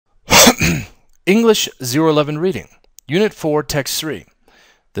English 011 reading. Unit 4, Text 3.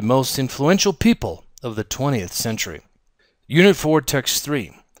 The most influential people of the 20th century. Unit 4, Text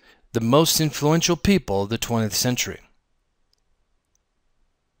 3. The most influential people of the 20th century.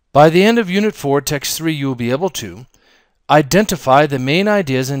 By the end of Unit 4, Text 3, you will be able to identify the main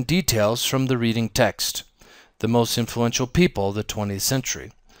ideas and details from the reading text, the most influential people of the 20th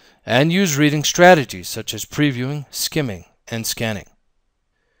century, and use reading strategies such as previewing, skimming, and scanning.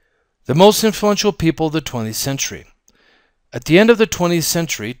 The most influential people of the 20th century. At the end of the 20th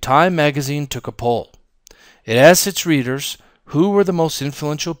century, Time magazine took a poll. It asked its readers who were the most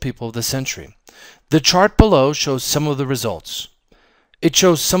influential people of the century. The chart below shows some of the results. It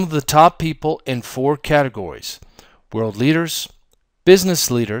shows some of the top people in 4 categories: world leaders, business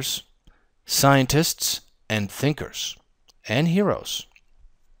leaders, scientists, and thinkers, and heroes.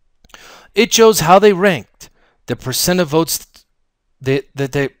 It shows how they ranked, the percent of votes the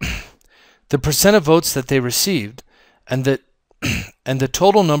percent of votes that they received, and the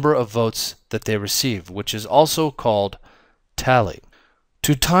total number of votes that they received, which is also called tally.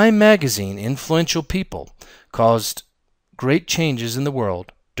 To Time magazine, influential people caused great changes in the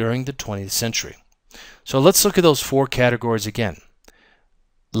world during the 20th century. So let's look at those 4 categories again: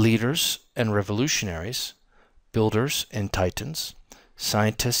 leaders and revolutionaries, builders and titans,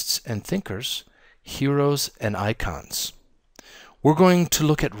 scientists and thinkers, heroes and icons. We're going to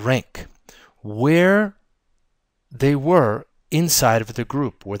look at rank, where they were inside of the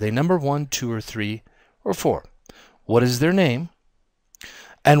group. Were they number 1, 2, or 3, or 4? What is their name?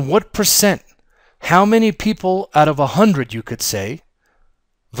 And what percent? How many people out of 100, you could say,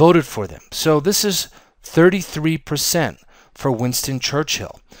 voted for them? So this is 33% for Winston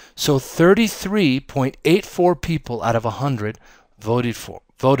Churchill. So 33.84 people out of 100 voted for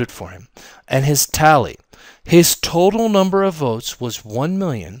him. And his tally, his total number of votes was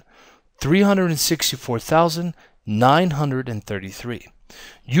 1,364,933.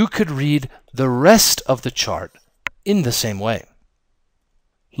 You could read the rest of the chart in the same way.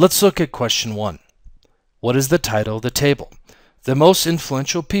 Let's look at question 1. What is the title of the table? The most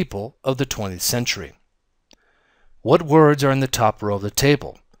influential people of the 20th century. What words are in the top row of the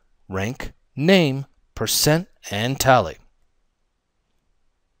table? Rank, name, percent, and tally.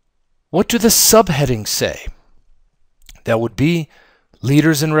 What do the subheadings say? That would be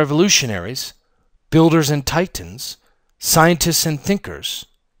leaders and revolutionaries, builders and titans, scientists and thinkers,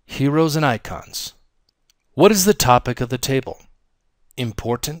 heroes and icons. What is the topic of the table?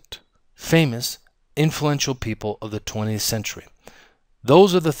 Important, famous, influential people of the 20th century.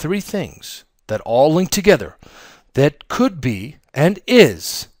 Those are the 3 things that all link together that could be and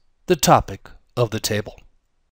is the topic of the table.